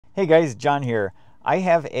Hey guys, John here. I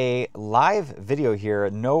have a live video here,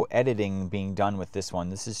 no editing being done with this one.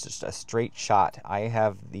 This is just a straight shot. I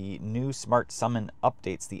have the new Smart Summon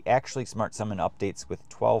updates, the actually Smart Summon updates with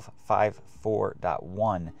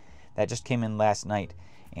 12.5.4.1 that just came in last night.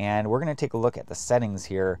 And we're going to take a look at the settings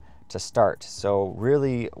here to start. So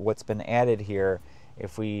really what's been added here,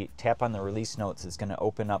 if we tap on the release notes, it's going to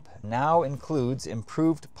open up. Now includes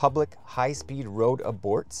improved public high-speed road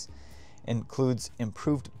aborts. Includes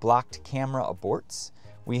improved blocked camera aborts.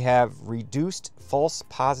 We have reduced false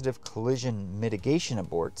positive collision mitigation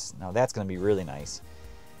aborts. Now that's going to be really nice.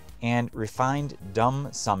 And refined dumb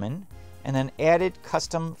summon. And then added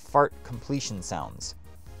custom fart completion sounds.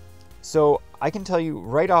 So I can tell you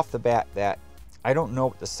right off the bat that I don't know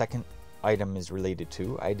what the second item is related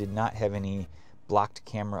to. I did not have any blocked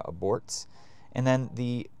camera aborts. And then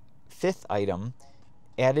the fifth item,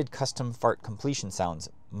 added custom fart completion sounds.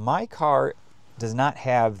 My car does not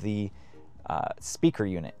have the speaker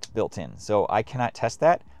unit built in, so I cannot test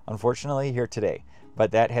that, unfortunately, here today.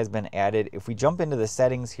 But that has been added. If we jump into the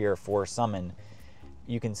settings here for Summon,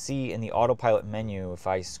 you can see in the autopilot menu, if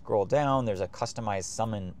I scroll down, there's a customize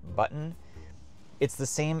Summon button. It's the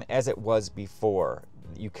same as it was before.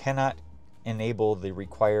 You cannot enable the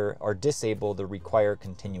require or disable the require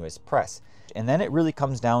continuous press. And then it really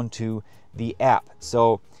comes down to the app.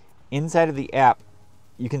 So inside of the app,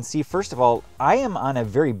 you can see, first of all, I am on a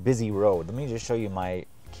very busy road. Let me just show you my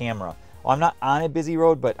camera. Well, I'm not on a busy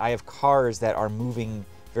road, but I have cars that are moving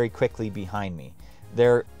very quickly behind me.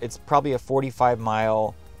 It's probably a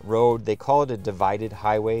 45-mile road. They call it a divided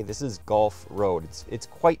highway. This is Gulf Road. It's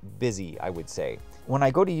quite busy, I would say. When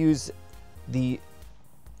I go to use the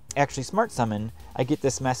actually Smart Summon, I get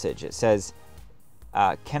this message. It says,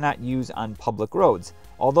 cannot use on public roads.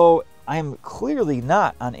 Although I am clearly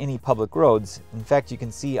not on any public roads. In fact, you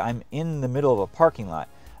can see I'm in the middle of a parking lot.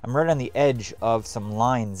 I'm right on the edge of some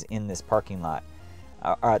lines in this parking lot,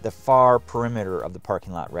 at the far perimeter of the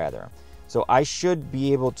parking lot, rather. So I should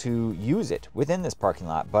be able to use it within this parking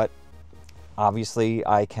lot, but obviously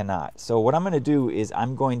I cannot. So what I'm going to do is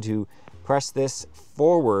I'm going to press this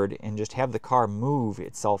forward and just have the car move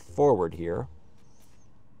itself forward here.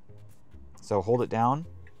 So hold it down.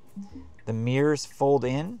 The mirrors fold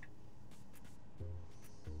in.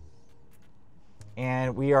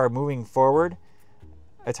 And we are moving forward.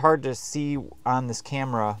 It's hard to see on this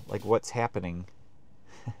camera like what's happening.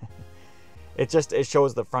 It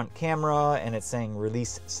shows the front camera and it's saying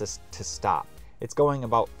release to stop. It's going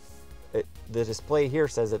about, the display here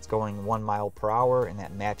says it's going 1 mile per hour, and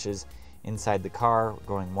that matches inside the car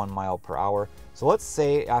going 1 mile per hour. So let's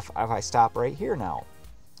say if I stop right here now.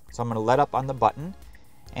 So I'm going to let up on the button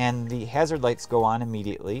and the hazard lights go on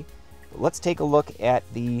immediately. Let's take a look at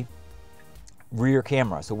the rear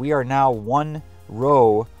camera. So we are now 1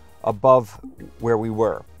 row above where we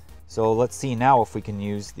were. So let's see now if we can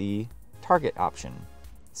use the target option.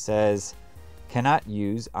 It says cannot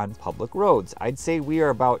use on public roads. I'd say we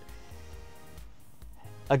are about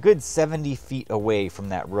a good 70 feet away from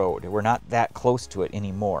that road. We're not that close to it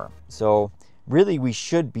anymore. So really we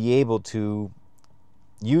should be able to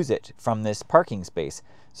use it from this parking space.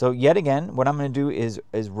 So yet again, what I'm going to do is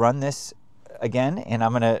run this again, and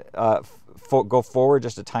I'm going to go forward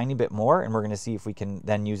just a tiny bit more, and we're going to see if we can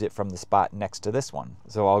then use it from the spot next to this one.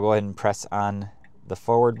 So I'll go ahead and press on the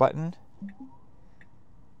forward button,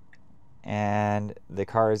 and the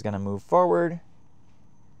car is going to move forward.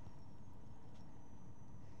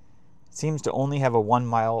 It seems to only have a 1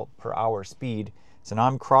 mile per hour speed. So now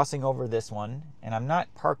I'm crossing over this one, and I'm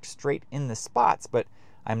not parked straight in the spots, but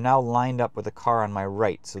I'm now lined up with a car on my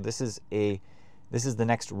right. So this is the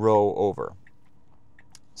next row over.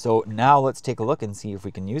 So now let's take a look and see if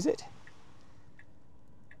we can use it.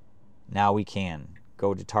 Now we can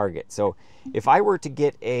go to target. So if I were to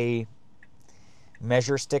get a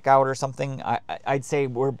measure stick out or something, I'd say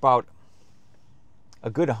we're about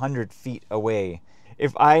a good 100 feet away.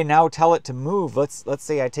 If I now tell it to move, let's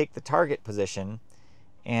say I take the target position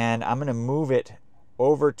and I'm going to move it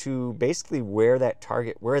over to basically where that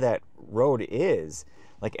road is,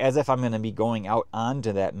 like as if I'm going to be going out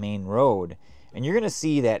onto that main road. And you're going to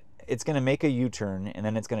see that it's going to make a U-turn and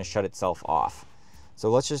then it's going to shut itself off. So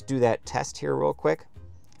let's just do that test here real quick.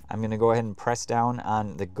 I'm going to go ahead and press down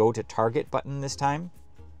on the go to target button this time.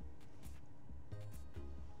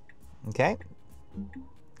 Okay.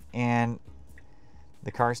 And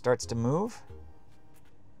the car starts to move.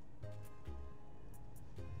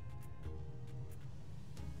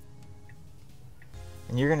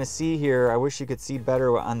 And you're going to see here, I wish you could see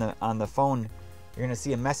better on the phone, you're going to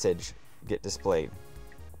see a message get displayed.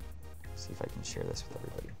 See if I can share this with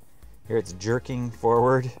everybody. Here it's jerking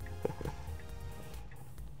forward.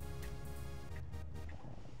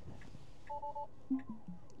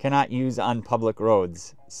 Cannot use on public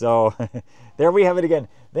roads. So there we have it again.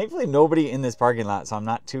 Thankfully nobody in this parking lot, so I'm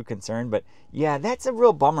not too concerned. But yeah, that's a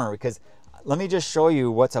real bummer, because let me just show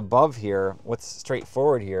you what's above here, what's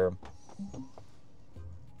straightforward here,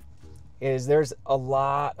 is there's a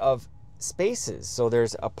lot of spaces. So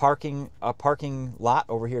there's a parking lot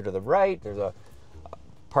over here to the right, there's a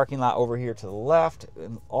parking lot over here to the left,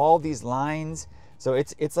 and all these lines. So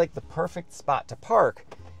it's like the perfect spot to park.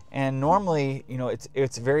 And normally, you know,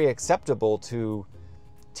 it's very acceptable to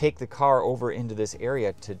take the car over into this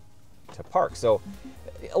area to park. So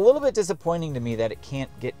a little bit disappointing to me that it can't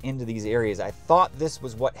get into these areas. I thought this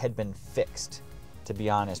was what had been fixed, to be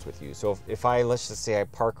honest with you. So if I, let's just say I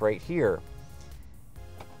park right here,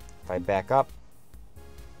 if I back up,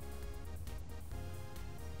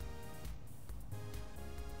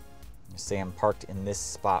 say I'm parked in this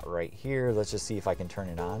spot right here, let's just see if I can turn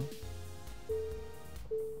it on.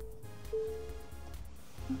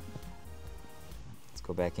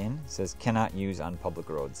 Go back in. It says cannot use on public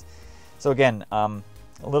roads. So again, a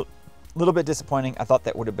little bit disappointing. I thought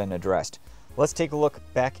that would have been addressed. Let's take a look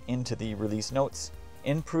back into the release notes.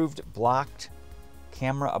 Improved blocked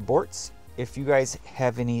camera aborts. If you guys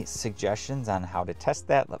have any suggestions on how to test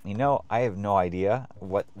that, let me know. I have no idea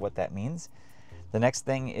what that means. The next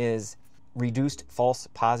thing is reduced false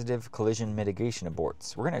positive collision mitigation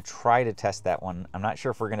aborts. We're going to try to test that one. I'm not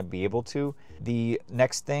sure if we're going to be able to. The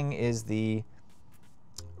next thing is the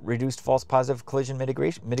reduced false positive collision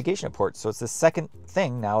mitigation abort. So it's the second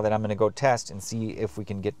thing now that I'm going to go test and see if we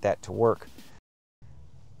can get that to work.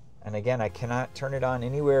 And again, I cannot turn it on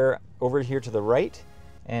anywhere over here to the right,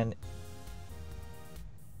 and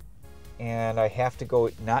I have to go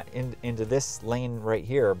not into this lane right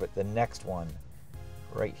here, but the next one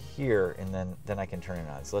right here, and then I can turn it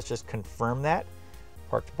on. So let's just confirm that.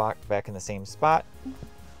 Parked back in the same spot.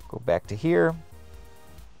 Go back to here.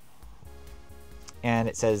 And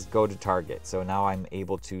it says go to target. So now I'm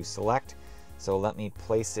able to select. So let me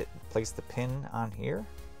place the pin on here.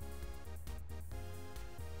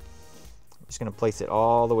 I'm just going to place it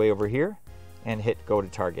all the way over here and hit go to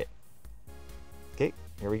target. Okay,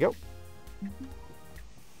 here we go.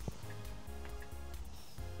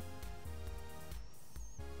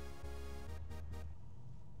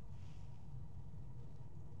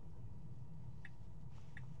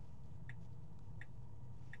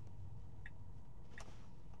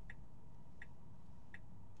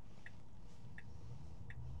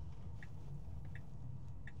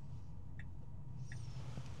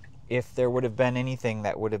 If there would have been anything,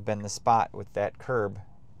 that would have been the spot with that curb. It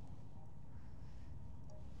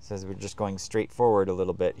says we're just going straight forward a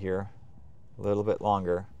little bit here, a little bit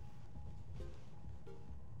longer.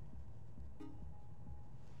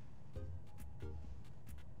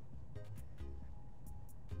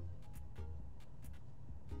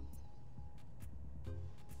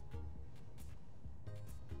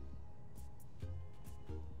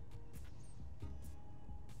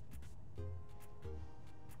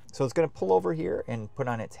 So it's going to pull over here and put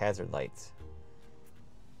on its hazard lights.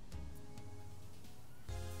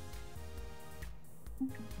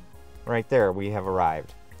 Right there, we have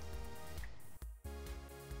arrived.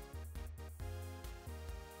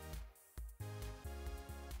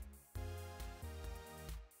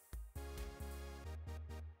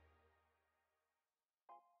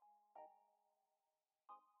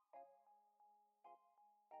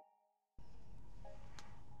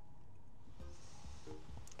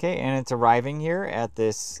 Okay, and it's arriving here at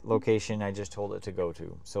this location I just told it to go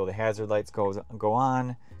to. So the hazard lights go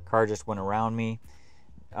on, car just went around me.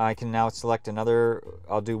 I can now select another,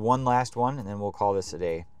 I'll do one last one and then we'll call this a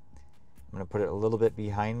day. I'm going to put it a little bit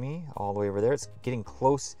behind me, all the way over there. It's getting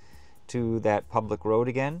close to that public road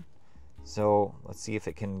again. So let's see if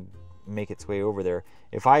it can make its way over there.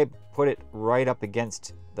 If I put it right up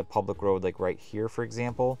against the public road, like right here, for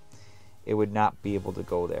example, it would not be able to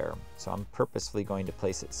go there. So I'm purposefully going to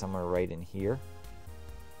place it somewhere right in here.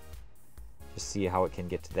 Just see how it can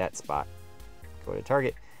get to that spot. Go to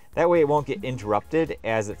target. That way it won't get interrupted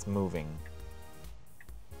as it's moving.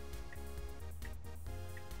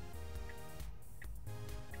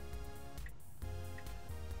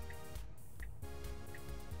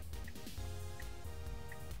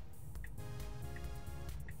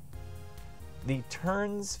 The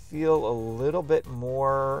turns feel a little bit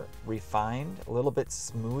more refined, a little bit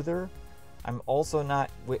smoother. I'm also not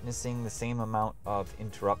witnessing the same amount of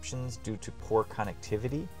interruptions due to poor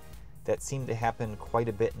connectivity that seemed to happen quite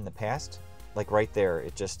a bit in the past. Like right there,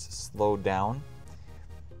 it just slowed down.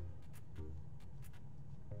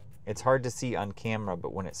 It's hard to see on camera,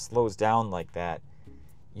 but when it slows down like that,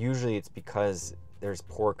 usually it's because there's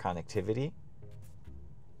poor connectivity.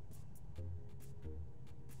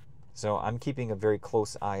 So I'm keeping a very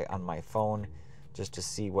close eye on my phone just to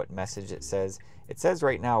see what message it says. It says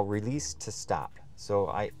right now, release to stop.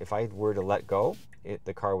 So if I were to let go,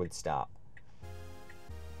 the car would stop.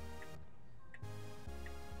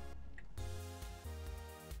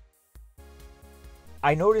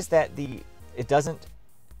 I noticed that it doesn't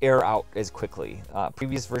air out as quickly.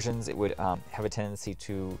 Previous versions, it would have a tendency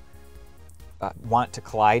to want to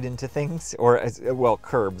collide into things, or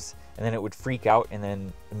curbs, and then it would freak out and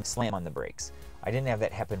then slam on the brakes. I didn't have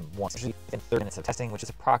that happen once. Usually within 30 minutes of testing, which is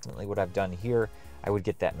approximately what I've done here, I would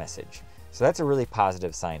get that message. So that's a really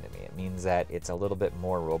positive sign to me. It means that it's a little bit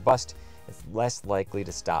more robust. It's less likely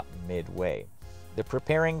to stop midway. The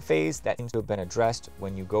preparing phase, that seems to have been addressed.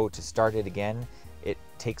 When you go to start it again, it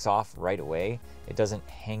takes off right away. It doesn't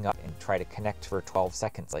hang up and try to connect for 12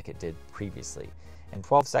 seconds like it did previously. And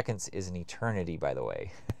 12 seconds is an eternity, by the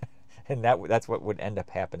way. And that's what would end up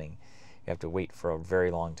happening. You have to wait for a very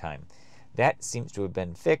long time. That seems to have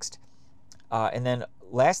been fixed. And then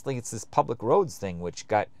lastly, it's this public roads thing, which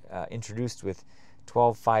got introduced with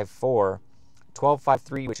 12.5.4.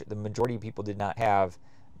 12.5.3, which the majority of people did not have,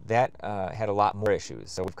 that had a lot more issues.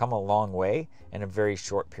 So we've come a long way in a very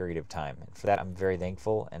short period of time. And for that, I'm very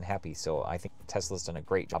thankful and happy. So I think Tesla's done a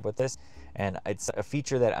great job with this. And it's a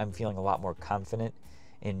feature that I'm feeling a lot more confident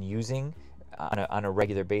in using on a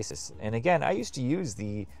regular basis. And again, I used to use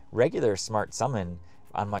the regular Smart Summon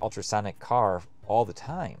on my ultrasonic car all the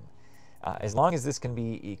time. As long as this can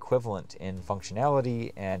be equivalent in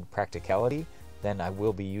functionality and practicality, then I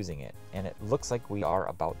will be using it. And it looks like we are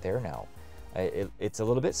about there now. It's a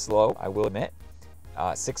little bit slow, I will admit.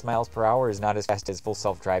 6 miles per hour is not as fast as full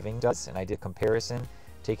self-driving does, and I did a comparison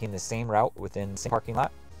taking the same route within the same parking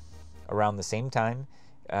lot around the same time,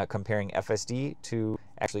 comparing FSD to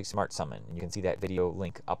actually Smart Summon. And you can see that video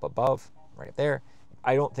link up above, right up there.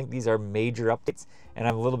 I don't think these are major updates, and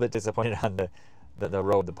I'm a little bit disappointed on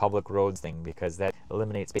the public roads thing, because that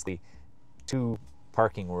eliminates basically 2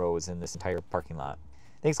 parking rows in this entire parking lot.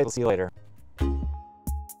 Thanks, we'll see you later.